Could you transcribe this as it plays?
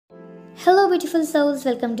Hello beautiful souls,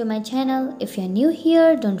 welcome to my channel. If you're new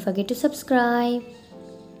here, don't forget to subscribe.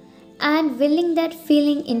 And willing that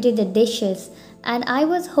feeling into the dishes, and I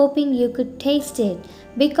was hoping you could taste it,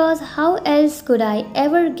 because how else could I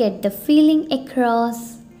ever get the feeling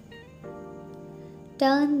across?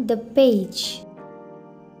 Turn the page.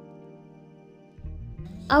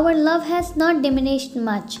 Our love has not diminished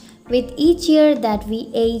much with each year that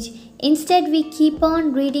we age. Instead, we keep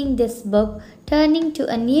on reading this book, turning to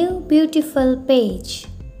a new beautiful page.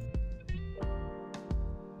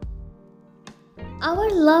 Our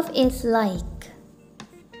love is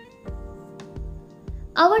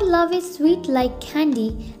sweet like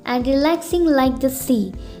candy and relaxing like the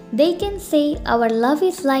sea. They can say our love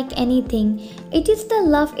is like anything. It is the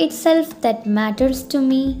love itself that matters to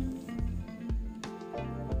me.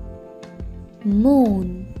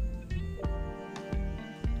 Moon.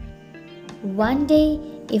 One day,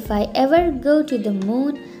 if I ever go to the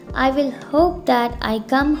moon, I will hope that I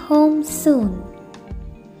come home soon.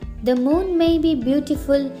 The moon may be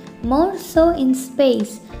beautiful, more so in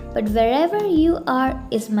space, but wherever you are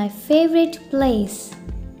is my favorite place.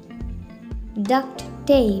 Duct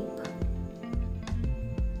tape.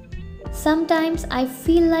 Sometimes I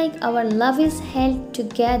feel like our love is held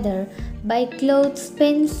together by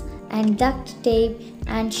clothespins and duct tape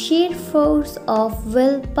and sheer force of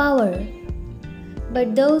willpower.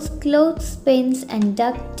 But those clothespins and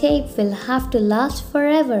duct tape will have to last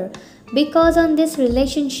forever, because on this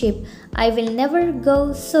relationship I will never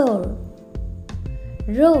go sore.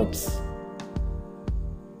 Roads.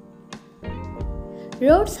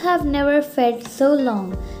 Roads have never felt so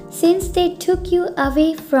long since they took you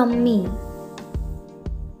away from me.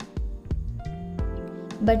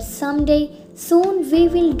 But someday, soon we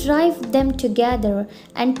will drive them together,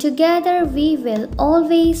 and together we will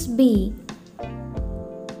always be.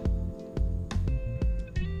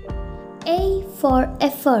 A for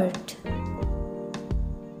effort.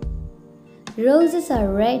 Roses are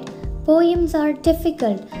red, poems are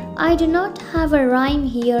difficult. I do not have a rhyme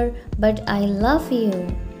here, but I love you.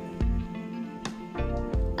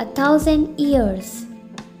 1,000 years.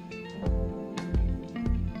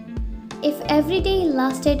 If every day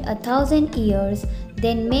lasted 1,000 years,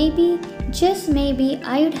 then maybe, just maybe,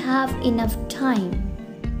 I would have enough time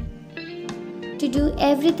to do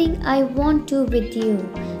everything I want to with you,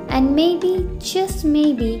 and maybe, just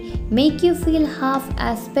maybe, make you feel half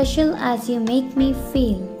as special as you make me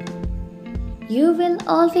feel. You will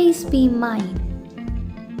always be mine.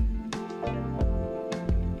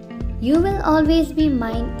 You will always be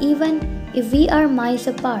mine even if we are miles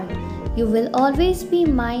apart. You will always be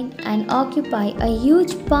mine and occupy a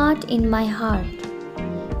huge part in my heart.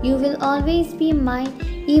 You will always be mine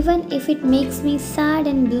even if it makes me sad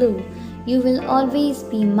and blue. You will always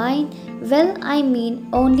be mine, well, I mean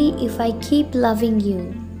only if I keep loving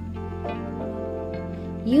you.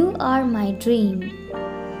 You are my dream.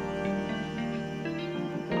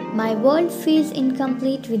 My world feels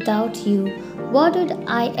incomplete without you. What would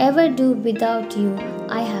I ever do without you?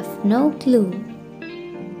 I have no clue.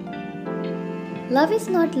 Love is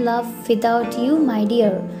not love without you, my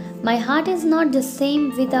dear. My heart is not the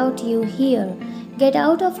same without you here. Get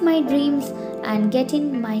out of my dreams and get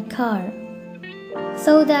in my car,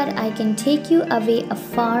 so that I can take you away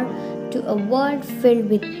afar to a world filled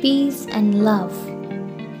with peace and love.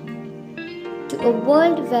 To a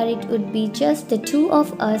world where it would be just the two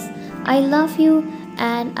of us. I love you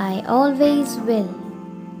and I always will.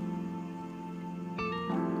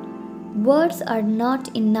 Words are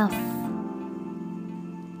not enough.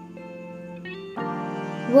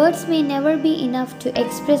 Words may never be enough to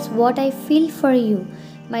express what I feel for you.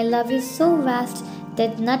 My love is so vast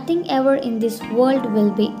that nothing ever in this world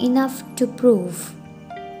will be enough to prove.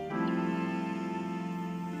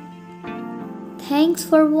 Thanks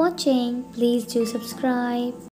for watching. Please do subscribe.